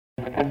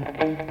Hello,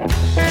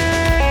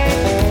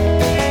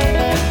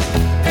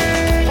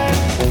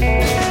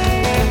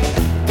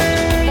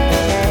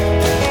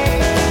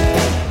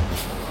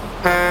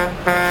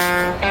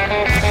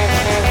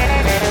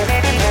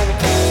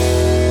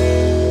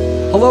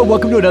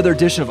 welcome to another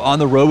edition of On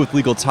the Road with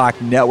Legal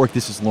Talk Network.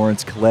 This is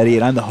Lawrence Coletti,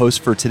 and I'm the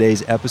host for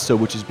today's episode,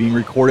 which is being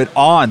recorded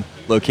on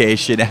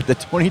location at the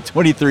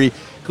 2023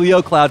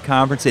 Clio Cloud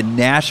Conference in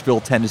Nashville,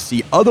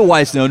 Tennessee,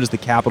 otherwise known as the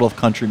capital of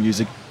country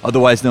music,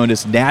 otherwise known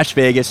as Nash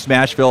Vegas,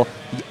 Smashville,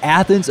 the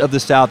Athens of the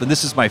South, and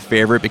this is my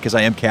favorite because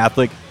I am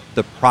Catholic,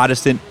 the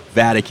Protestant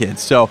Vatican.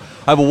 So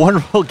I have a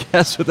wonderful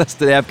guest with us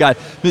today. I've got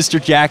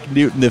Mr. Jack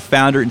Newton, the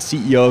founder and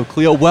CEO of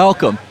Clio.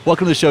 Welcome.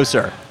 Welcome to the show,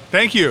 sir.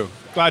 Thank you.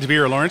 Glad to be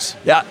here, Lawrence.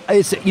 Yeah,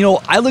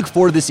 I look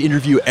forward to this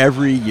interview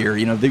every year.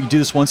 You do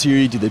this once a year,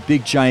 you do the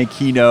big giant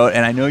keynote,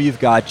 and I know you've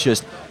got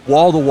just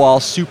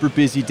wall-to-wall, super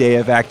busy day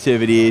of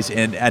activities,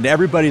 and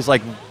everybody's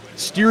like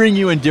steering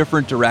you in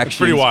different directions. It's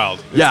pretty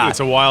wild. It's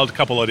a wild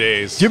couple of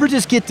days. Do you ever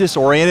just get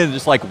disoriented and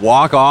just like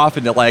walk off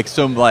into like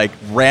some like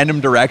random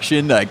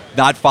direction, like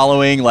not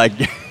following like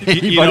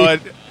anybody? You know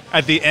what?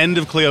 At the end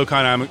of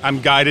ClioCon,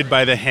 I'm guided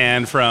by the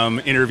hand from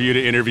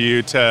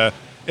interview to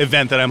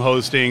event that I'm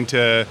hosting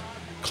to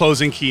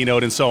closing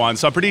keynote and so on.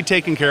 So I'm pretty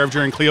taken care of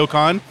during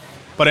ClioCon,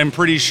 but I'm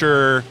pretty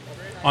sure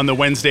on the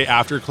Wednesday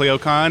after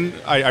ClioCon,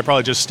 I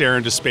probably just stare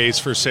into space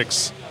for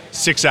six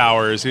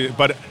hours.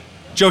 But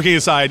joking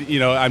aside,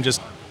 I'm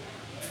just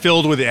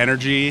filled with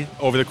energy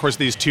over the course of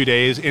these 2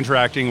 days,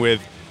 interacting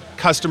with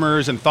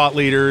customers and thought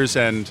leaders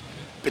and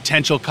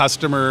potential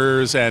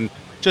customers, and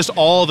just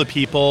all the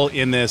people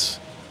in this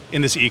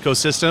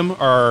ecosystem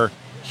are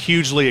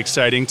hugely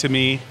exciting to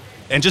me,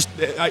 and just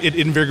it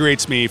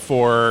invigorates me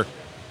for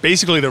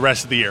basically the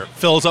rest of the year.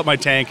 Fills up my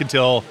tank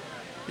until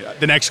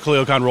the next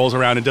ClioCon rolls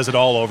around and does it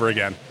all over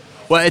again.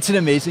 Well, it's an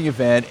amazing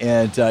event,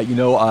 and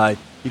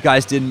you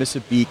guys didn't miss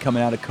a beat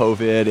coming out of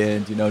COVID,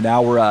 and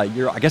now we're I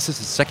guess this is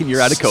the second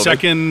year out of COVID.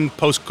 Second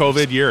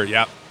post-COVID year,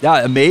 yeah.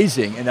 Yeah,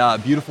 amazing,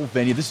 and beautiful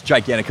venue. This is a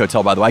gigantic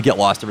hotel, by the way. I get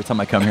lost every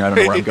time I come here. I don't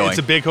know where I'm going. It's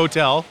a big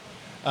hotel,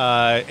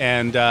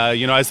 and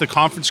as the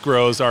conference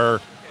grows, our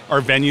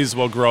venues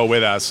will grow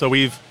with us. So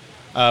we've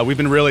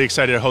been really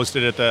excited to host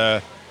it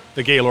at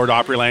the Gaylord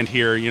Opryland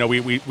here.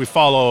 We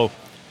follow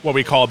what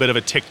we call a bit of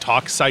a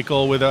TikTok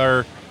cycle with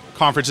our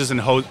conferences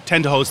and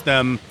tend to host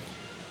them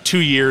 2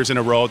 years in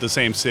a row at the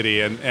same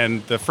city.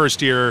 And the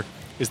first year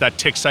is that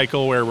tick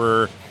cycle where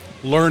we're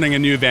learning a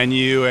new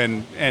venue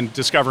and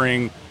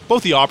discovering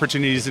both the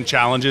opportunities and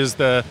challenges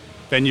the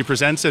venue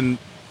presents. And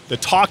the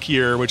talk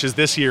year, which is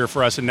this year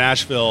for us in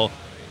Nashville,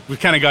 we've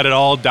kind of got it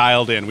all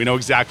dialed in. We know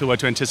exactly what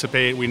to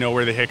anticipate. We know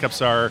where the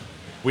hiccups are.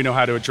 We know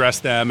how to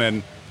address them.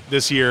 And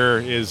this year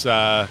is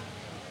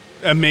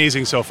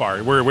amazing so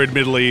far. We're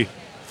admittedly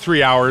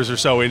 3 hours or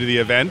so into the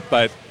event,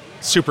 but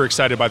super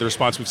excited by the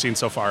response we've seen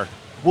so far.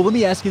 Well, let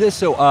me ask you this.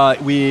 So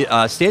we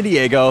San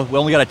Diego, we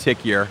only got a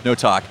tick year, no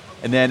talk.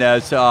 And then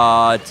as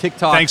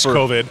TikTok. Thanks,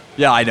 COVID.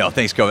 Yeah, I know.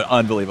 Thanks, COVID.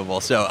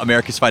 Unbelievable. So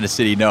America's finest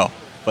city, no.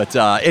 But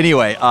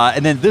anyway,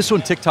 and then this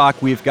one,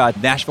 TikTok, we've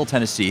got Nashville,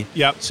 Tennessee.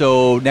 Yep.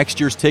 So next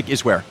year's tick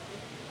is where?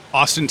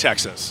 Austin,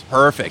 Texas.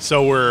 Perfect.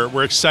 So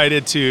we're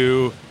excited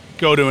to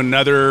go to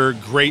another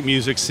great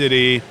music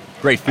city.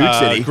 Great food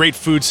city. Great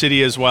food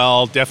city as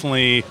well.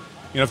 Definitely,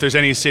 if there's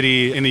any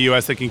city in the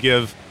U.S. that can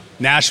give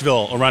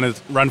Nashville a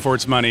run for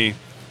its money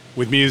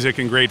with music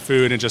and great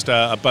food and just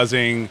a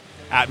buzzing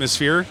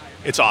atmosphere,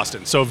 it's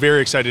Austin. So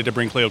very excited to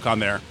bring ClioCon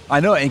there. I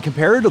know, and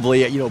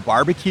comparatively,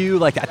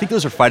 barbecue, I think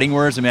those are fighting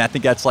words. I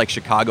think that's like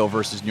Chicago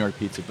versus New York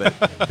pizza,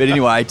 but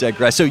anyway, I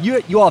digress. So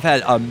you all have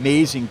had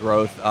amazing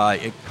growth.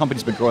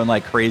 Company's been growing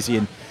like crazy,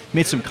 and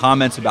made some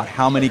comments about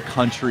how many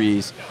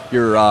countries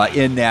you're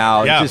in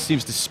now. Yeah. It just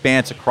seems to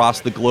span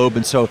across the globe.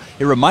 And so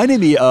it reminded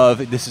me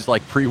of, this is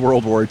like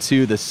pre-World War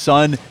II, the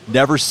sun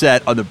never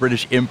set on the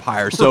British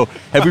Empire. So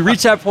have we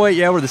reached that point,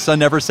 where the sun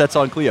never sets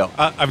on Clio?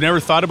 I've never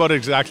thought about it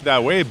exactly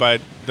that way, but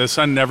the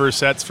sun never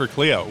sets for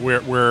Clio.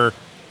 We're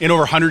in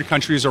over 100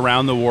 countries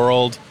around the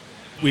world.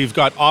 We've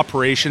got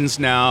operations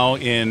now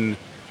in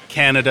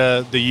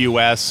Canada, the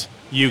US,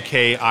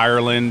 UK,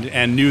 Ireland,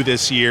 and new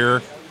this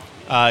year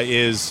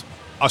is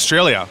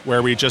Australia,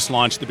 where we just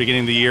launched at the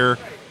beginning of the year.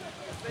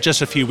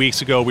 Just a few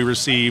weeks ago, we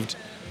received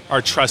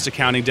our trust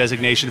accounting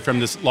designation from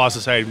the Law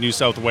Society of New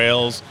South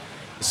Wales.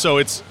 So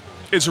it's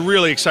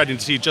really exciting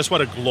to see just what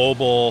a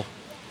global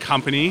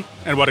company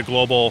and what a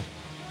global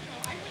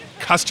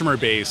customer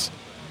base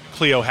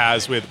Clio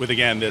has with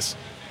again, this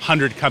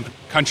 100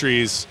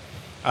 countries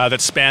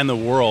that span the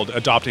world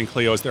adopting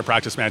Clio as their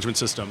practice management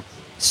system.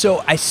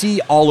 So I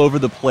see all over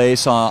the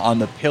place on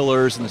the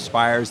pillars and the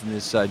spires in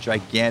this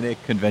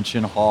gigantic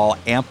convention hall,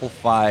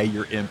 amplify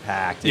your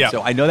impact. And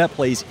so I know that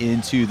plays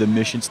into the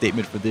mission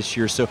statement for this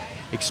year. So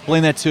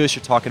explain that to us.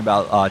 You're talking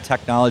about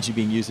technology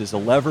being used as a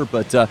lever,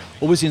 but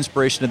what was the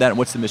inspiration of that, and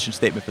what's the mission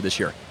statement for this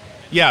year?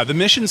 Yeah, the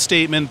mission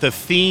statement, the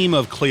theme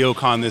of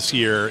ClioCon this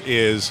year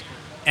is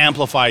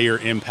amplify your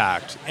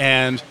impact.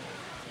 And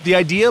the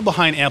idea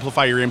behind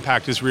amplify your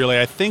impact is really,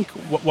 I think,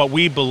 what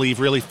we believe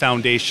really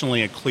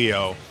foundationally at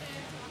Clio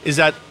is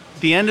that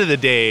the end of the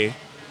day,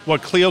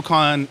 what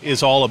ClioCon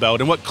is all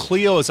about, and what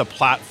Clio as a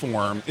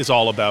platform is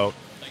all about,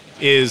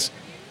 is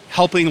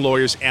helping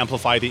lawyers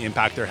amplify the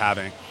impact they're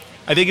having.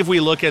 I think if we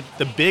look at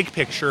the big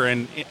picture,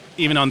 and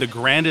even on the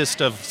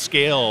grandest of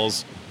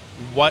scales,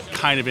 what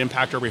kind of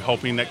impact are we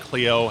hoping that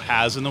Clio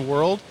has in the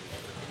world?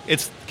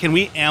 It's, can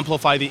we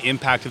amplify the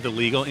impact of the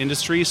legal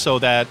industry so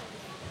that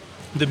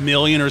the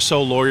million or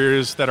so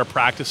lawyers that are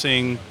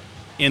practicing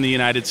in the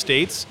United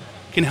States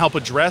can help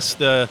address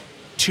the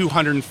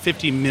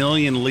 250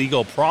 million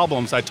legal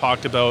problems I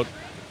talked about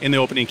in the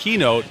opening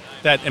keynote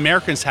that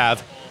Americans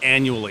have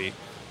annually.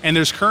 And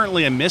there's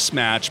currently a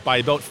mismatch by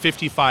about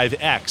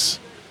 55x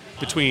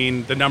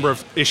between the number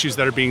of issues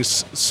that are being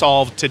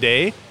solved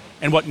today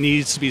and what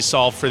needs to be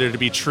solved for there to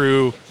be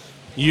true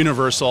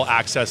universal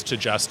access to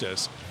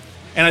justice.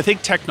 And I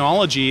think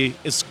technology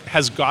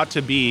has got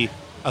to be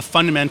a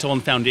fundamental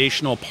and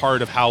foundational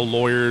part of how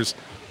lawyers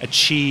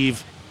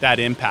achieve that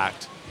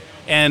impact.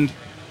 And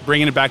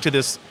bringing it back to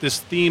this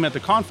theme at the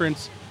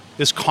conference,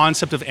 this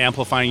concept of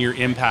amplifying your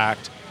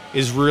impact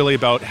is really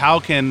about how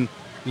can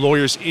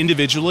lawyers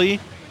individually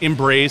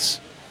embrace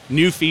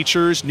new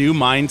features, new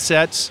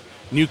mindsets,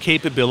 new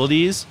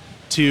capabilities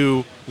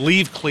to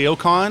leave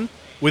ClioCon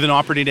with an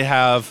opportunity to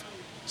have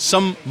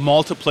some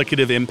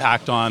multiplicative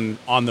impact on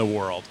the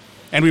world.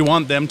 And we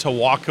want them to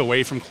walk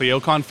away from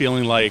ClioCon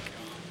feeling like,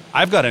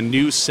 I've got a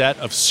new set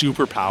of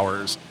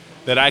superpowers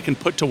that I can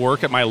put to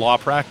work at my law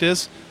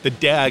practice the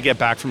day I get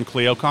back from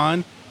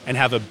ClioCon and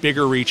have a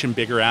bigger reach and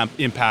bigger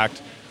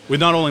impact with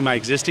not only my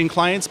existing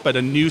clients, but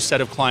a new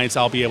set of clients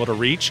I'll be able to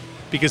reach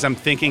because I'm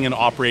thinking and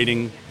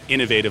operating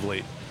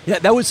innovatively. Yeah,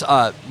 that was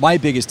my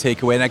biggest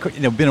takeaway,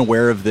 and I've been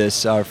aware of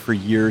this for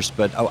years,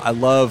 but I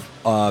love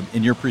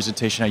in your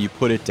presentation how you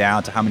put it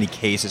down to how many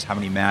cases, how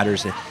many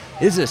matters. It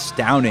is an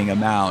astounding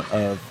amount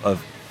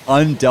of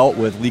undealt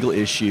with legal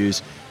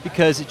issues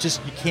because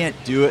you can't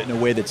do it in a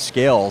way that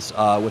scales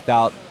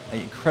without an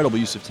incredible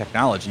use of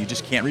technology. You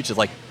just can't reach it.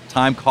 Like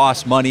time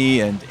costs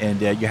money,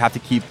 and you have to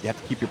keep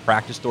your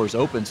practice doors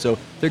open. So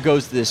there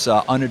goes this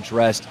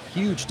unaddressed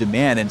huge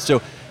demand, and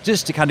so.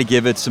 Just to kind of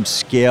give it some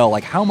scale,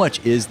 like how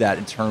much is that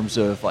in terms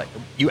of like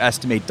you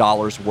estimate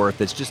dollars worth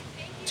that's just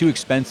too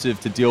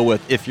expensive to deal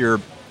with if you're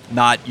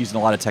not using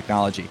a lot of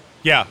technology?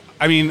 Yeah,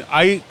 I mean,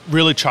 I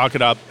really chalk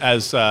it up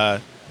as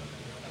an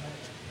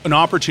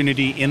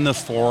opportunity in the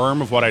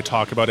form of what I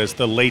talk about as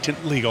the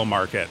latent legal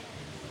market.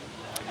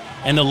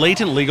 And the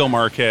latent legal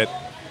market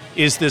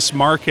is this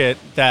market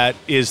that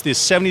is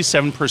this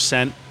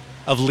 77%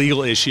 of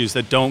legal issues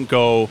that don't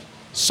go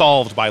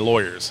solved by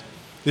lawyers.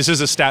 This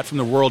is a stat from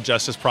the World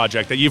Justice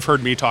Project that you've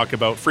heard me talk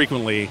about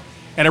frequently,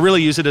 and I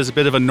really use it as a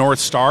bit of a North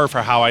Star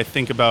for how I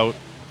think about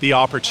the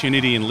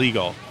opportunity in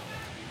legal.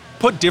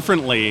 Put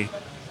differently,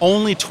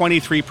 only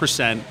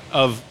 23%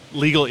 of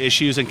legal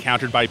issues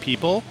encountered by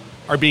people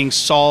are being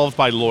solved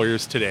by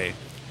lawyers today.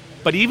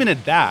 But even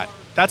at that,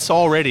 that's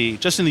already,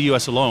 just in the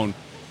US alone,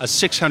 a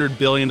 $600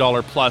 billion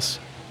plus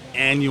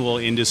annual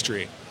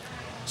industry.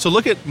 So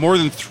look at more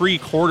than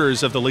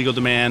 3/4 of the legal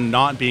demand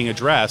not being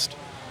addressed.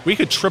 We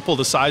could triple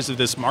the size of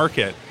this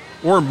market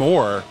or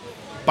more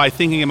by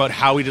thinking about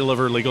how we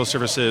deliver legal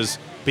services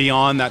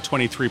beyond that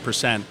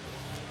 23%.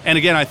 And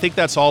again, I think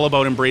that's all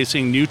about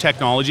embracing new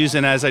technologies,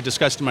 and as I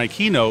discussed in my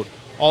keynote,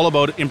 all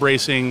about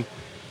embracing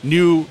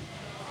new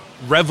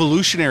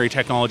revolutionary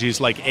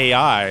technologies like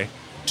AI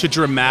to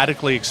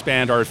dramatically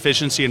expand our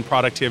efficiency and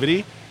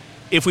productivity.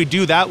 If we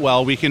do that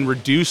well, we can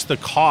reduce the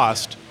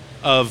cost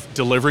of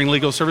delivering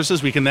legal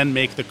services. We can then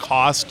make the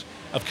cost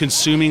of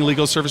consuming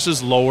legal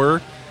services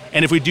lower.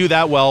 And if we do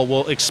that well,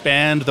 we'll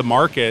expand the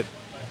market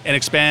and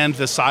expand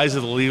the size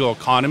of the legal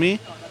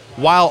economy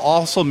while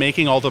also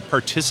making all the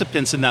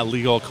participants in that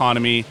legal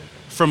economy,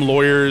 from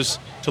lawyers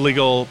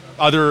to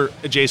other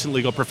adjacent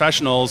legal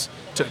professionals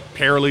to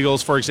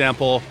paralegals, for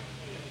example,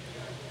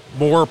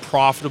 more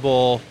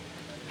profitable,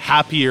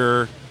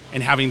 happier,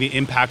 and having the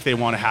impact they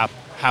want to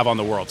have on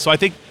the world. So I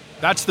think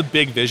that's the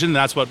big vision.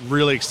 That's what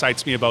really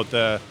excites me about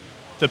the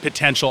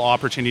potential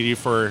opportunity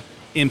for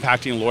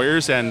impacting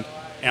lawyers and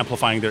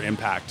amplifying their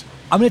impact.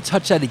 I'm going to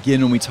touch that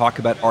again when we talk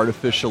about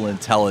artificial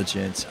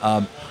intelligence,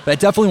 but I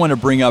definitely want to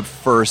bring up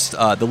first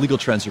the Legal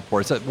Trends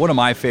Report. It's one of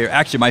my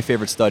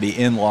favorite study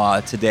in law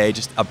today,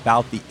 just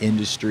about the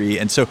industry.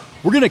 And so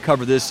we're going to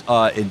cover this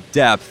in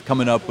depth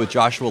coming up with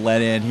Joshua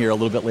Lennon here a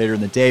little bit later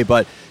in the day,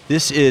 but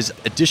this is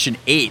edition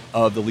 8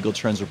 of the Legal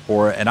Trends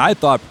Report, and I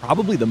thought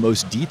probably the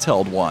most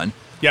detailed one.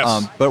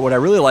 Yes. But what I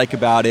really like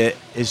about it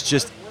is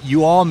just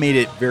you all made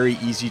it very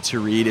easy to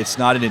read. It's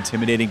not an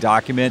intimidating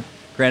document.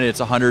 Granted,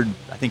 it's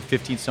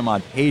 15 some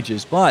odd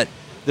pages, but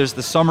there's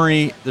the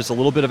summary, there's a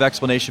little bit of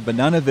explanation, but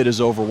none of it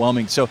is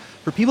overwhelming. So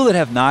for people that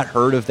have not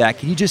heard of that,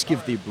 can you just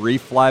give the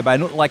brief flyby? I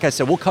know, like I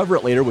said, we'll cover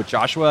it later with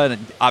Joshua,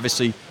 and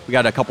obviously we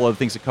got a couple of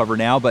things to cover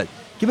now, but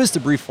give us the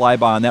brief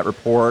flyby on that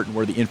report and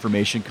where the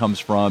information comes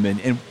from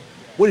and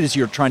what it is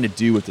you're trying to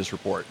do with this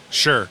report.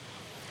 Sure.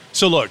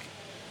 So look,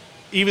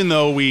 even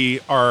though we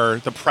are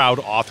the proud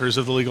authors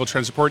of the Legal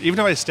Trends Report, even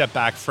if I step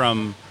back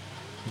from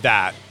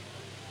that,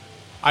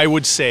 I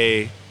would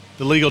say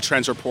the Legal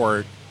Trends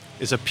Report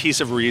is a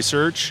piece of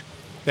research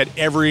that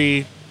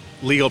every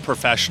legal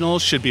professional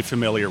should be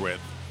familiar with.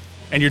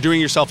 And you're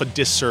doing yourself a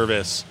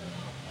disservice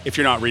if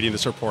you're not reading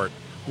this report.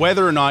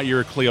 Whether or not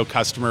you're a Clio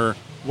customer,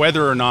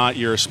 whether or not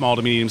you're a small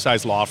to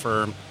medium-sized law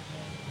firm,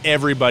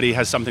 everybody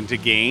has something to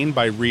gain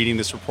by reading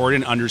this report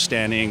and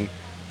understanding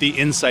the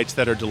insights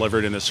that are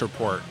delivered in this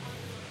report.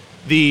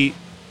 The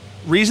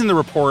reason the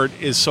report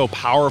is so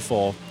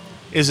powerful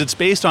is it's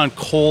based on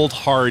cold,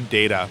 hard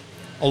data.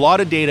 A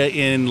lot of data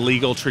in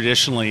legal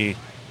traditionally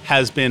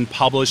has been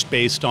published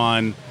based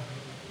on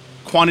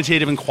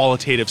quantitative and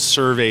qualitative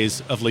surveys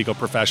of legal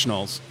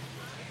professionals.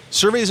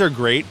 Surveys are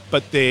great,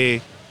 but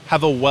they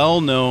have a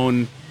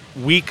well-known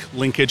weak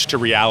linkage to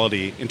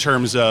reality in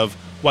terms of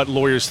what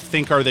lawyers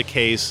think are the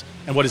case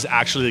and what is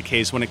actually the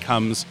case when it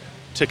comes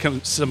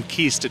to some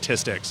key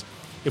statistics.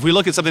 If we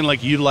look at something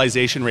like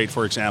utilization rate,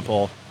 for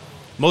example,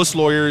 most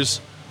lawyers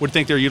would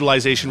think their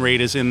utilization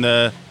rate is in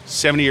the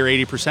 70 or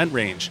 80%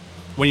 range.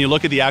 When you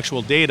look at the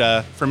actual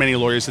data, for many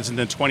lawyers, it's in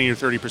the 20 or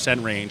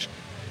 30% range.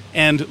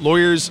 And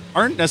lawyers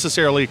aren't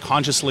necessarily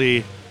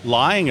consciously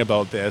lying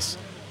about this,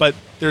 but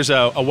there's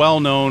a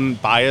well-known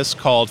bias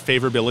called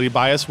favorability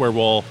bias, where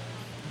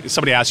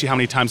somebody asks you how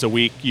many times a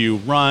week you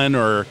run,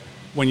 or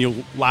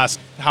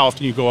how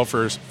often you go out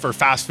for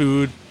fast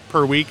food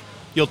per week.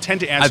 You'll tend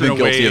to answer in a way.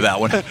 I've been guilty of that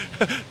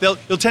one.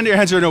 You'll tend to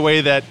answer in a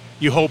way that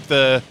you hope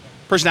the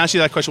person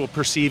asking you that question will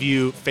perceive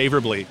you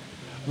favorably.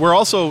 We're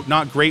also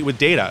not great with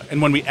data, and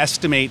when we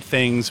estimate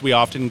things, we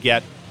often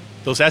get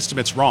those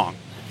estimates wrong.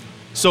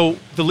 So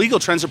the Legal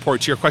Trends Report,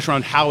 to your question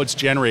around how it's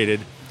generated,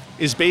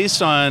 is based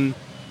on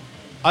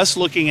us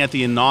looking at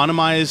the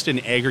anonymized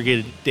and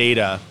aggregated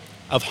data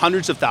of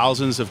hundreds of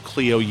thousands of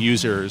Clio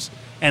users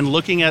and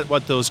looking at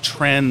what those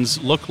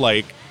trends look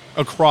like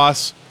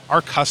across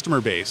our customer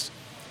base,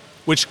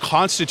 which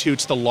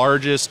constitutes the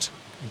largest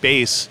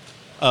base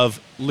of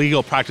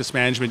legal practice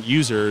management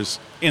users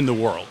in the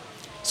world.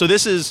 So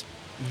this is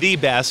the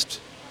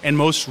best and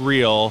most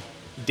real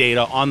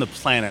data on the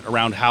planet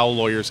around how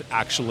lawyers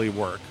actually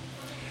work.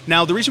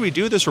 Now, the reason we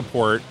do this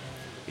report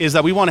is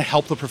that we want to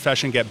help the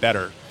profession get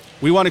better.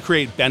 We want to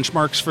create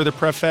benchmarks for the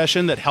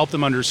profession that help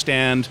them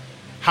understand,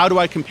 how do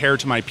I compare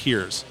to my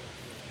peers?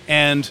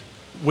 And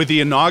with the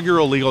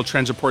inaugural Legal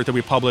Trends Report that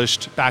we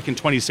published back in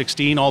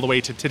 2016 all the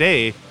way to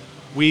today,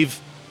 we've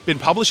been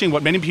publishing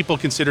what many people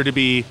consider to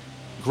be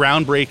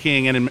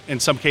groundbreaking and in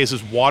some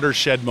cases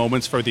watershed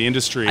moments for the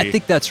industry. I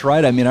think that's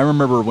right. I mean, I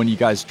remember when you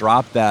guys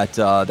dropped that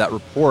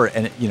report,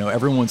 and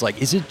everyone's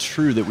like, "Is it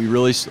true that we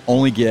really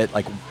only get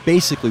like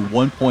basically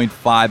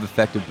 1.5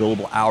 effective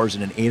billable hours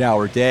in an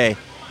 8-hour day?"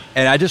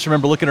 And I just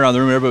remember looking around the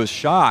room, and everybody was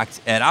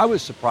shocked, and I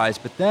was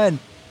surprised. But then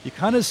you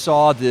kind of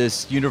saw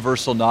this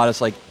universal nod.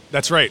 It's like,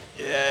 "That's right.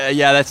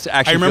 Yeah, that's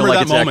actually." I remember feel like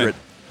that it's moment. accurate.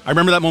 I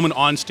remember that moment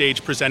on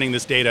stage presenting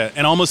this data,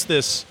 and almost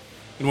this.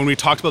 And when we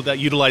talked about that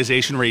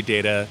utilization rate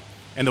data,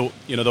 and the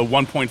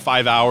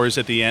 1.5 hours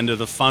at the end of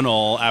the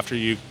funnel after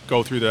you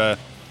go through the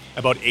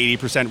about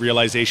 80%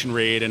 realization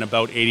rate and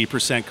about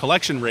 80%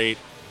 collection rate,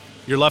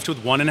 you're left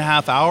with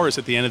 1.5 hours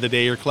at the end of the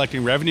day you're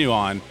collecting revenue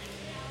on.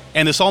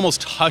 And this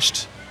almost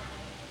hushed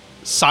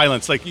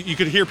silence. Like you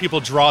could hear people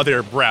draw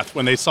their breath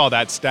when they saw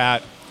that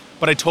stat.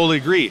 But I totally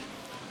agree.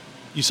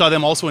 You saw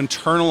them also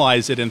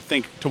internalize it and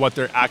think to what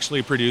they're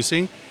actually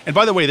producing. And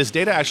by the way, this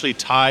data actually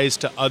ties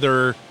to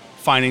other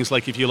findings,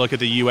 like if you look at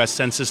the US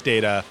Census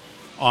data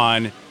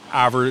on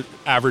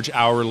average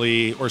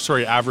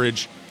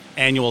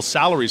annual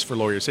salaries for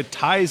lawyers. It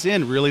ties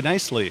in really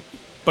nicely,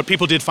 but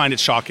people did find it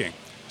shocking.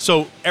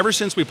 So ever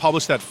since we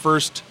published that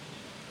first,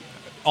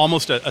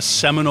 almost a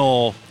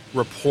seminal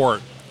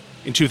report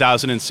in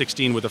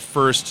 2016 with the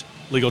first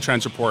Legal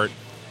Trends Report,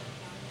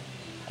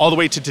 all the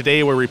way to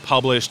today where we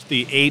published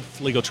the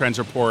 8th Legal Trends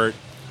Report,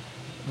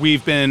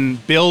 we've been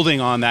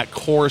building on that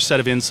core set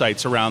of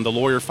insights around the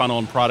lawyer funnel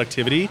and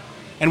productivity,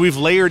 and we've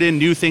layered in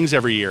new things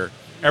every year.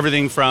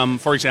 Everything from,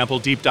 for example,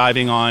 deep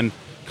diving on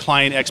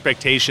client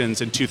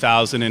expectations in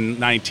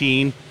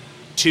 2019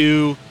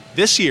 to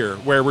this year,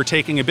 where we're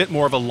taking a bit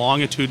more of a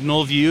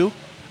longitudinal view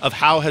of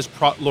how has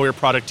lawyer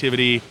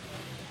productivity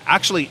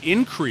actually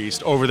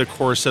increased over the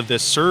course of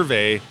this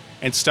survey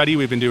and study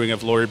we've been doing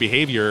of lawyer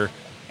behavior,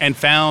 and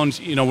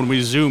found, when we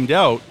zoomed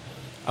out,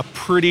 a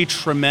pretty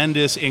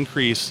tremendous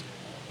increase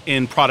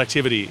in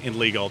productivity in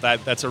legal.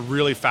 That's a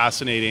really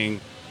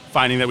fascinating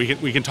finding that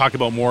we can talk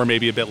about more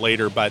maybe a bit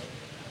later, but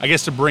I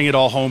guess to bring it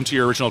all home to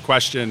your original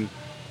question,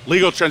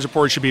 Legal Trends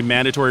Report should be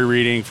mandatory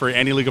reading for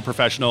any legal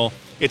professional.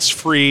 It's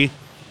free.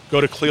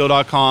 Go to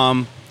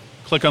Clio.com,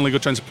 click on Legal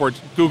Trends Report,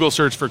 Google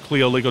search for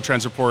Clio Legal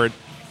Trends Report.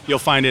 You'll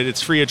find it.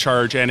 It's free of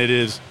charge, and it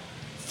is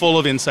full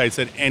of insights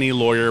that any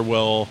lawyer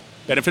will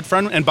benefit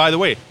from. And by the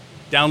way,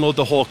 download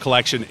the whole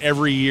collection.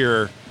 Every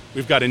year,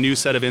 we've got a new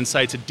set of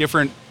insights, a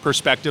different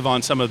perspective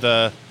on some of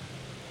the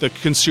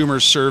consumer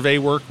survey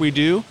work we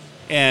do.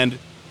 And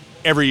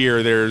every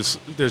year there's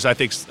I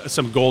think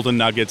some golden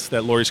nuggets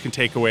that lawyers can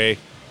take away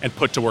and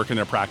put to work in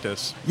their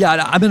practice. Yeah,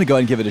 I'm going to go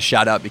ahead and give it a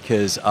shout out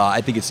because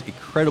I think it's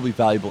incredibly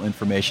valuable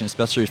information,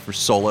 especially for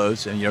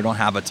solos and don't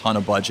have a ton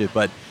of budget.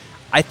 But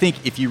I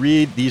think if you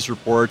read these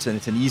reports, and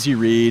it's an easy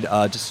read,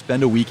 just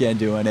spend a weekend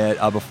doing it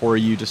before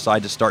you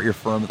decide to start your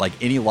firm. Like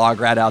any log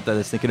rat out there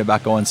that's thinking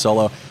about going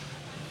solo,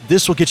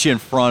 this will get you in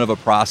front of a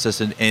process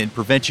and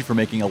prevent you from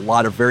making a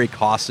lot of very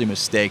costly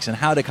mistakes and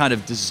how to kind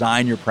of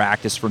design your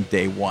practice from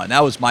day one.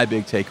 That was my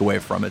big takeaway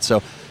from it.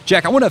 So,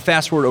 Jack, I want to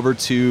fast forward over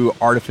to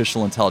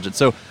artificial intelligence.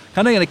 So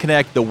kind of going to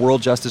connect the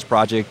World Justice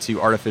Project to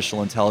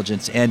artificial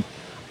intelligence. And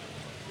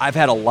I've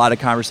had a lot of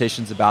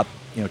conversations about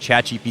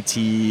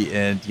ChatGPT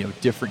and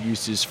different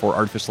uses for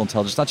artificial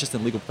intelligence, not just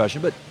in the legal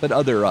profession, but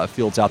other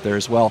fields out there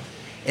as well.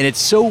 And it's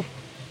so,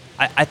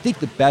 I think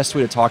the best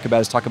way to talk about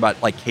it is talk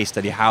about like case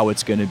study, how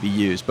it's going to be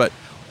used. But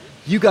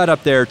you got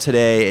up there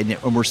today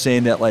and we're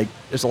saying that like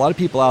there's a lot of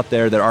people out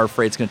there that are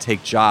afraid it's going to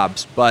take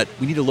jobs, but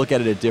we need to look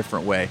at it a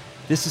different way.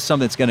 This is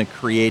something that's going to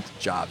create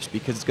jobs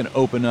because it's going to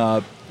open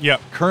up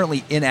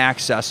currently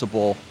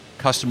inaccessible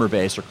customer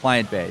base or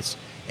client base.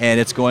 And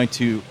it's going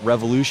to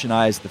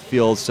revolutionize the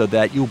field so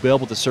that you'll be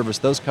able to service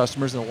those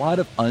customers and a lot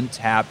of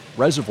untapped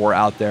reservoir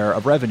out there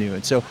of revenue.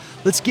 And so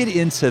let's get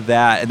into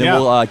that, and then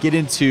we'll get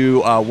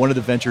into one of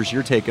the ventures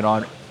you're taking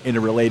on in a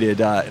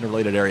related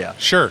area.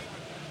 Sure.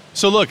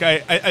 So look, I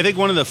think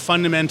one of the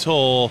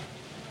fundamental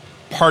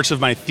parts of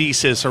my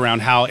thesis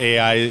around how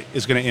AI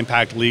is going to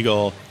impact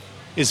legal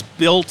is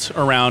built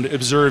around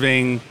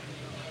observing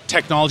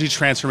technology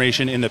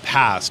transformation in the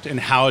past and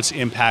how it's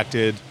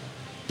impacted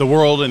the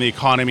world and the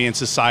economy and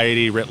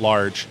society writ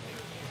large.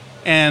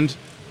 And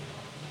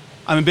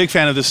I'm a big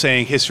fan of the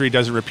saying, history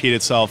doesn't repeat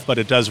itself, but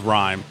it does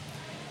rhyme.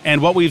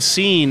 And what we've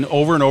seen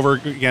over and over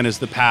again as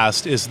the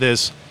past is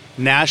this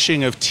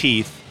gnashing of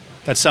teeth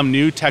that some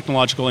new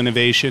technological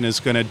innovation is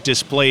going to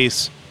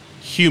displace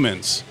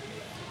humans.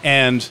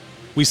 And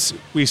we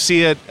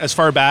see it as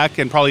far back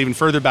and probably even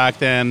further back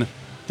than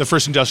the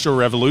first industrial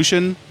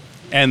revolution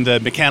and the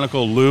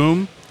mechanical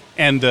loom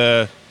and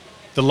the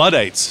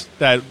Luddites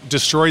that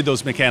destroyed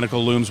those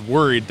mechanical looms,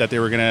 worried that they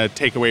were going to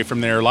take away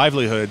from their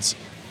livelihoods,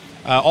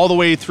 all the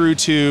way through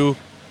to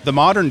the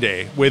modern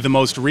day, with the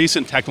most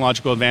recent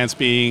technological advance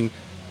being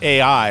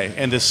AI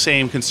and the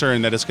same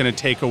concern that it's going to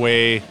take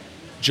away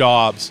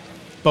jobs.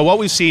 But what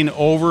we've seen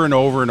over and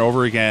over and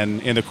over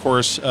again in the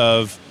course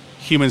of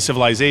human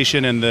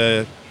civilization and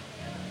the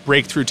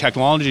breakthrough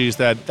technologies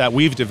that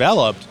we've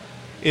developed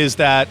is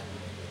that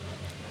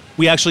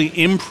we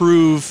actually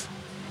improve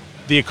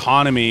the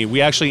economy,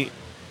 we actually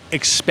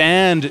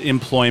expand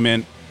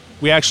employment,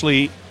 we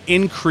actually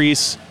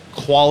increase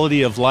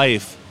quality of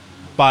life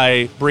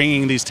by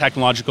bringing these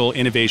technological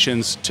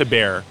innovations to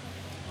bear.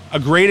 A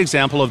great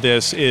example of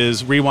this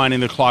is rewinding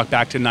the clock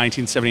back to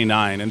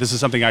 1979, and this is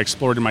something I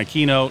explored in my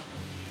keynote,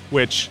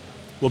 which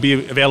will be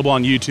available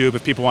on YouTube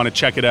if people want to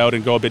check it out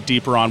and go a bit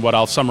deeper on what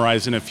I'll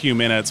summarize in a few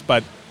minutes.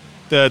 But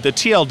the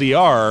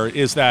TLDR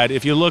is that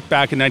if you look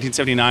back in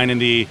 1979 in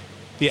the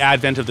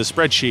advent of the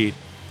spreadsheet,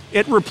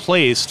 it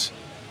replaced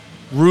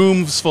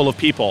rooms full of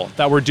people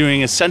that were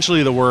doing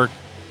essentially the work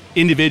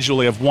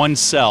individually of one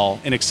cell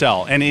in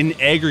Excel, and in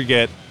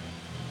aggregate,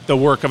 the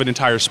work of an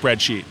entire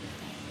spreadsheet.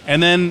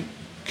 And then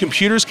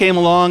computers came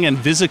along, and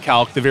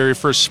VisiCalc, the very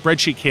first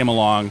spreadsheet, came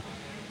along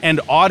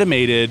and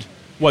automated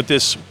what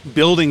this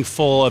building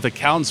full of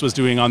accountants was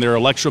doing on their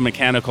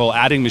electromechanical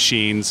adding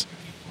machines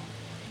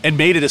and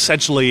made it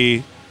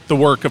essentially the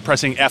work of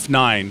pressing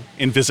F9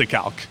 in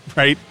VisiCalc,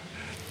 right?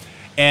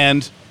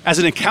 And as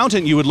an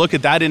accountant, you would look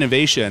at that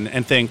innovation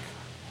and think,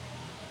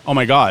 oh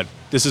my God,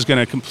 this is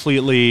going to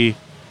completely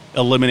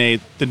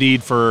eliminate the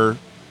need for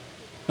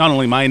not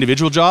only my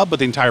individual job, but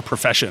the entire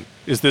profession.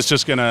 Is this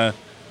just going to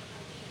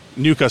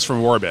nuke us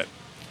from orbit?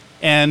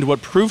 And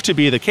what proved to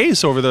be the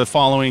case over the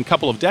following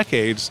couple of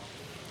decades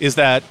is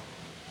that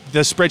the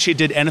spreadsheet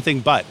did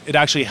anything but. It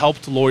actually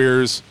helped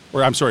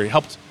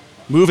helped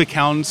move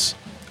accountants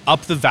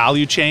up the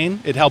value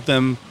chain. It helped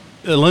them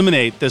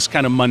eliminate this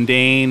kind of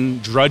mundane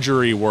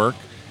drudgery work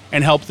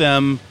and help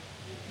them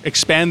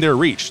expand their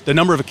reach. The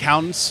number of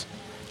accountants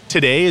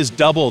today is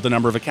double the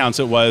number of accountants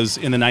it was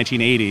in the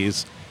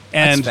 1980s.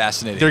 And that's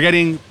fascinating. They're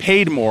getting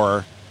paid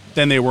more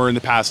than they were in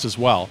the past as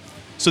well.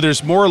 So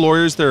there's more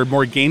lawyers, they're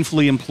more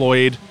gainfully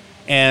employed,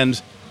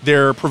 and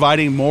they're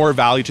providing more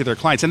value to their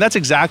clients. And that's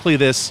exactly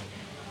this.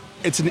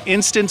 It's an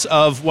instance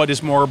of what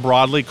is more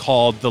broadly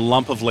called the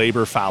lump of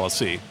labor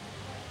fallacy.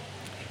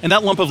 And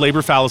that lump of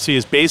labor fallacy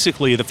is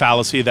basically the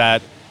fallacy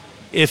that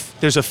if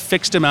there's a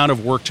fixed amount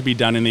of work to be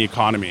done in the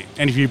economy,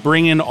 and if you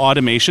bring in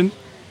automation,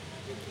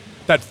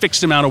 that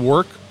fixed amount of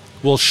work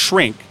will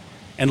shrink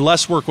and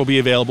less work will be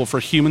available for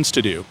humans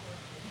to do.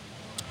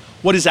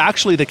 What is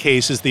actually the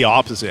case is the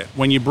opposite.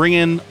 When you bring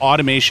in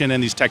automation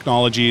and these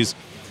technologies,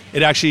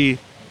 it actually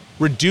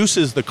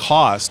reduces the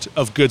cost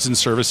of goods and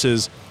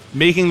services,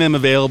 making them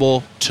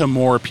available to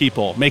more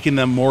people, making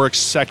them more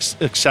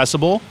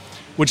accessible,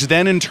 which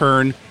then in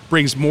turn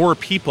brings more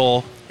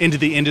people into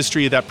the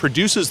industry that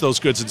produces those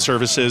goods and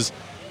services,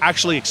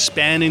 actually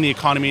expanding the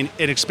economy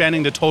and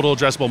expanding the total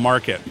addressable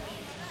market.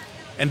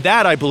 And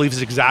that, I believe,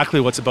 is exactly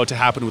what's about to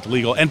happen with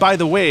legal. And by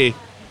the way,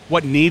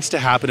 what needs to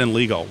happen in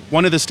legal?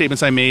 One of the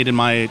statements I made in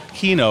my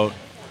keynote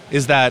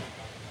is that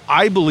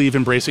I believe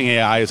embracing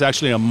AI is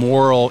actually a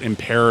moral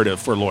imperative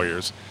for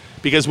lawyers.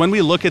 Because when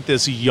we look at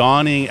this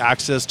yawning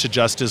access to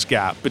justice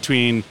gap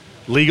between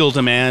legal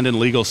demand and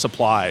legal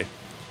supply,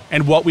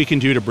 and what we can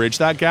do to bridge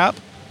that gap,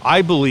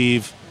 I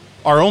believe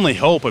our only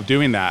hope of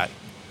doing that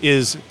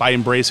is by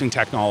embracing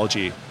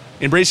technology.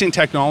 Embracing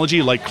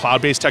technology like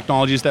cloud-based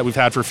technologies that we've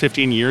had for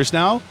 15 years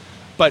now,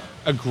 but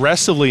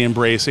aggressively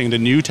embracing the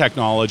new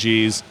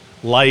technologies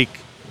like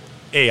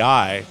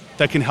AI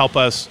that can help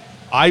us,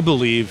 I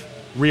believe,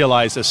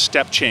 realize a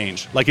step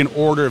change, like an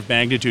order of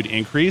magnitude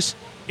increase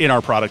in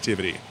our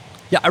productivity.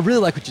 Yeah, I really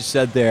like what you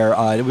said there.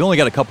 We only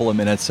got a couple of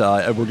minutes.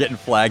 We're getting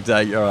flagged.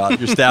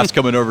 Your staff's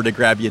coming over to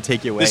grab you and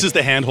take you away. This is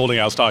the hand-holding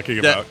I was talking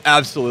about.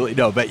 Absolutely.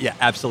 No, but yeah,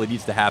 absolutely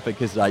needs to happen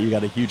because you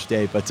got a huge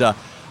day. But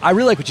I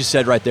really like what you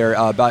said right there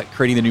about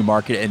creating the new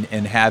market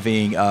and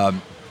having,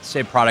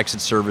 say, products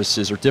and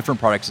services or different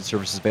products and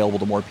services available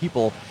to more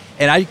people.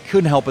 And I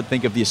couldn't help but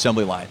think of the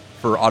assembly line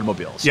for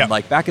automobiles. Yeah. And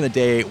like back in the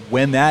day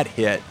when that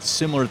hit,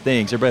 similar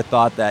things. Everybody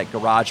thought that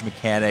garage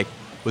mechanic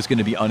was going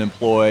to be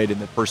unemployed, and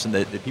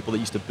the people that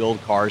used to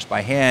build cars by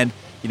hand,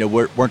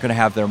 weren't going to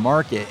have their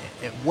market.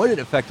 And what it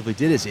effectively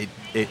did is it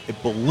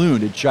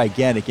ballooned a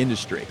gigantic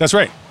industry. That's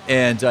right.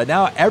 And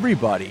now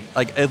everybody,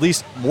 like at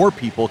least more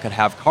people, can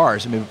have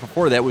cars. I mean,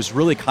 before that it was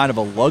really kind of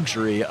a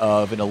luxury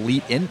of an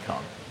elite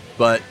income.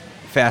 But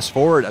fast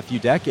forward a few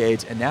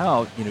decades, and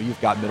now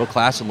you've got middle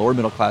class and lower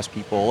middle class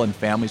people and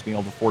families being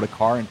able to afford a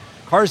car. And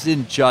cars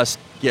didn't just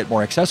get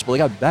more accessible; they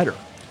got better.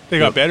 They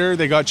got better,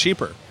 they got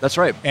cheaper. That's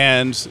right.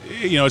 And,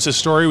 it's a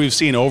story we've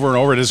seen over and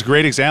over. It is a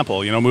great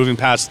example, moving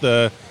past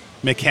the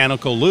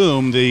mechanical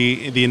loom,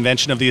 the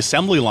invention of the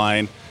assembly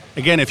line.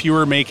 Again, if you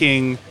were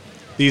making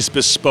these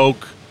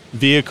bespoke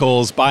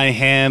vehicles by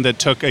hand that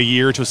took a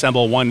year to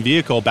assemble one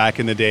vehicle back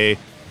in the day,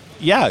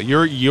 yeah,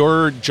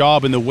 your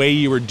job and the way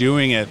you were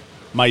doing it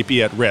might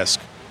be at risk.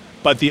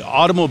 But the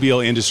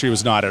automobile industry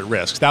was not at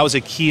risk. That was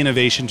a key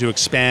innovation to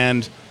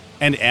expand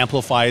and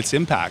amplify its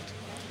impact.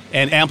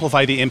 And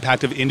amplify the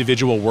impact of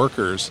individual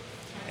workers.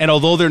 And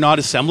although they're not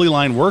assembly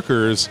line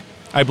workers,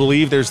 I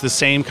believe there's the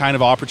same kind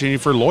of opportunity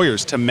for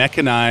lawyers to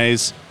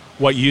mechanize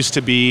what used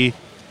to be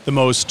the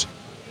most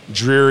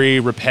dreary,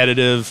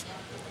 repetitive,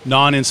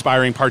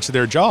 non-inspiring parts of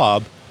their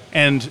job,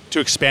 and to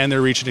expand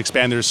their reach and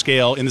expand their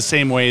scale in the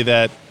same way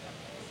that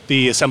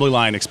the assembly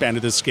line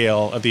expanded the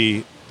scale of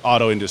the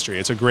auto industry.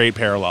 It's a great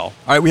parallel. All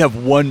right, we have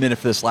 1 minute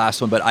for this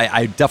last one, but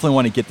I definitely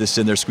want to get this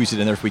in there, squeeze it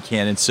in there if we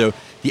can. And so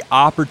the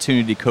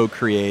opportunity to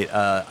co-create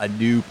a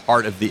new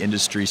part of the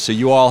industry. So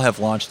you all have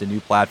launched a new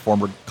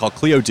platform called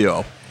Clio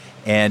Duo,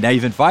 and now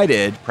you've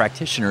invited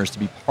practitioners to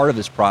be part of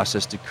this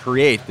process to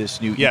create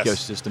this new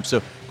ecosystem.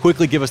 So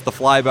quickly give us the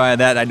flyby on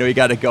that. I know you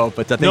got to go,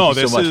 but thank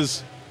you so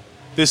much.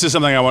 This is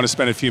something I want to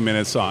spend a few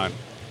minutes on.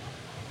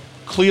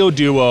 Clio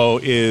Duo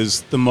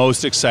is the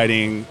most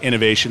exciting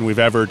innovation we've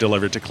ever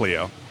delivered to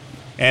Clio.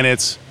 And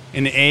it's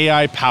an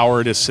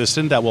AI-powered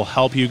assistant that will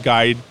help you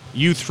guide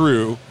you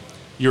through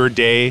your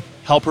day,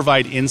 help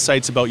provide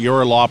insights about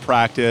your law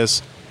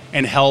practice,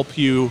 and help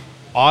you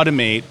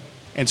automate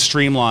and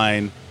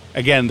streamline,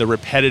 again, the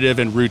repetitive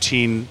and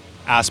routine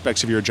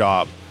aspects of your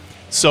job.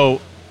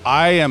 So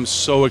I am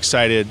so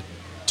excited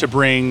to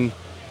bring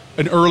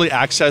an early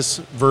access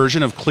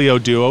version of Clio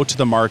Duo to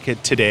the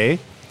market today.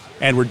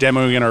 And we're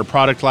demoing in our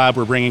product lab.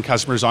 We're bringing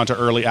customers onto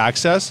early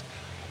access.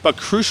 But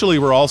crucially,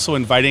 we're also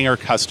inviting our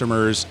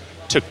customers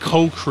to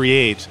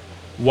co-create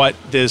what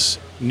this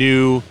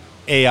new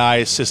AI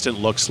assistant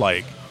looks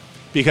like.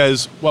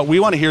 Because what we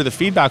want to hear the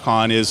feedback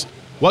on is,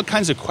 what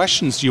kinds of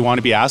questions do you want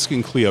to be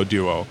asking Clio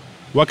Duo?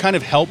 What kind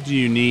of help do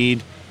you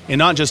need in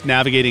not just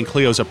navigating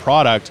Clio as a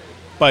product,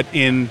 but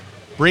in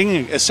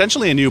bringing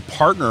essentially a new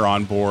partner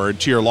on board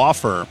to your law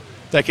firm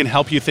that can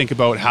help you think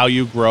about how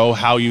you grow,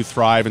 how you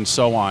thrive, and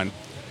so on.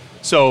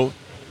 So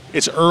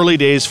it's early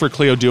days for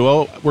Clio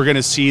Duo. We're going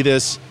to see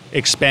this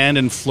expand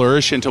and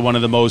flourish into one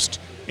of the most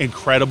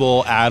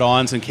incredible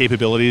add-ons and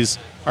capabilities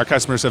our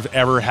customers have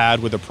ever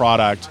had with a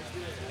product.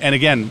 And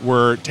again,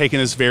 we're taking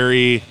this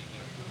very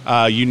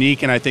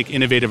unique and I think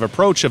innovative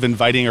approach of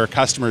inviting our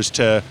customers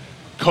to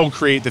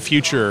co-create the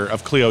future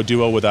of Clio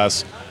Duo with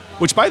us,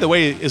 which, by the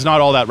way, is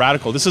not all that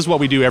radical. This is what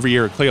we do every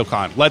year at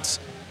ClioCon. Let's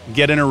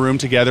get in a room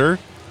together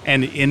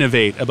and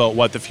innovate about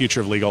what the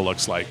future of legal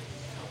looks like.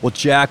 Well,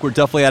 Jack, we're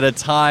definitely out of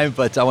time,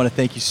 but I want to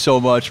thank you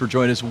so much for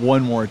joining us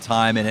one more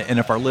time. And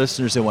if our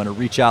listeners, they want to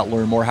reach out,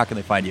 learn more, how can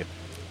they find you?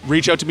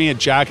 Reach out to me at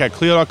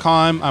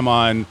jack@clio.com. I'm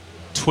on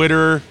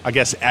Twitter, I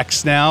guess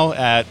X now,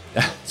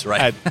 That's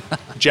right. at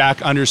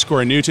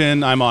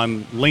Jack_Newton. I'm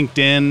on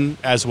LinkedIn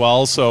as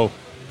well, so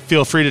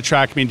feel free to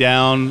track me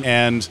down.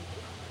 And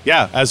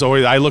yeah, as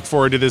always, I look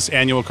forward to this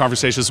annual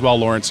conversation as well,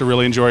 Lawrence. I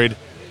really enjoyed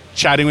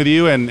chatting with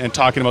you and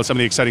talking about some of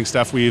the exciting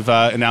stuff we've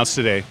announced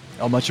today.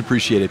 Oh, much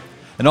appreciated.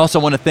 And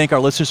also I want to thank our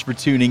listeners for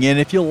tuning in.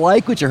 If you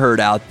like what you heard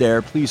out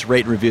there, please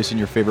rate and review us in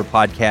your favorite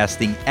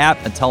podcasting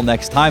app. Until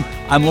next time,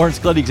 I'm Lawrence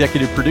Gleddy,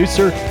 executive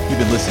producer. You've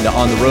been listening to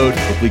On the Road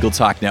with Legal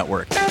Talk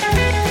Network.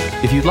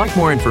 If you'd like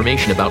more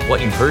information about what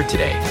you've heard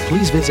today,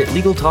 please visit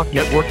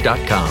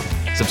LegalTalkNetwork.com.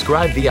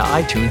 Subscribe via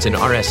iTunes and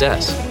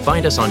RSS.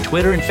 Find us on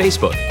Twitter and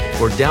Facebook,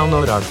 or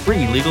download our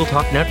free Legal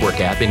Talk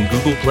Network app in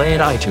Google Play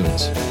and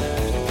iTunes.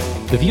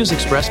 The views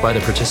expressed by the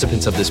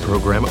participants of this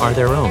program are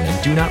their own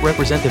and do not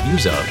represent the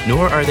views of,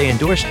 nor are they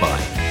endorsed by,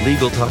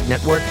 Legal Talk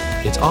Network,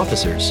 its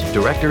officers,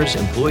 directors,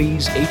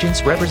 employees,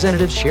 agents,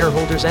 representatives,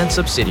 shareholders, and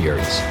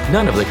subsidiaries.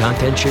 None of the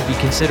content should be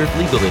considered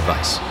legal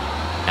advice.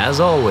 As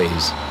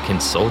always,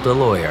 consult a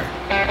lawyer.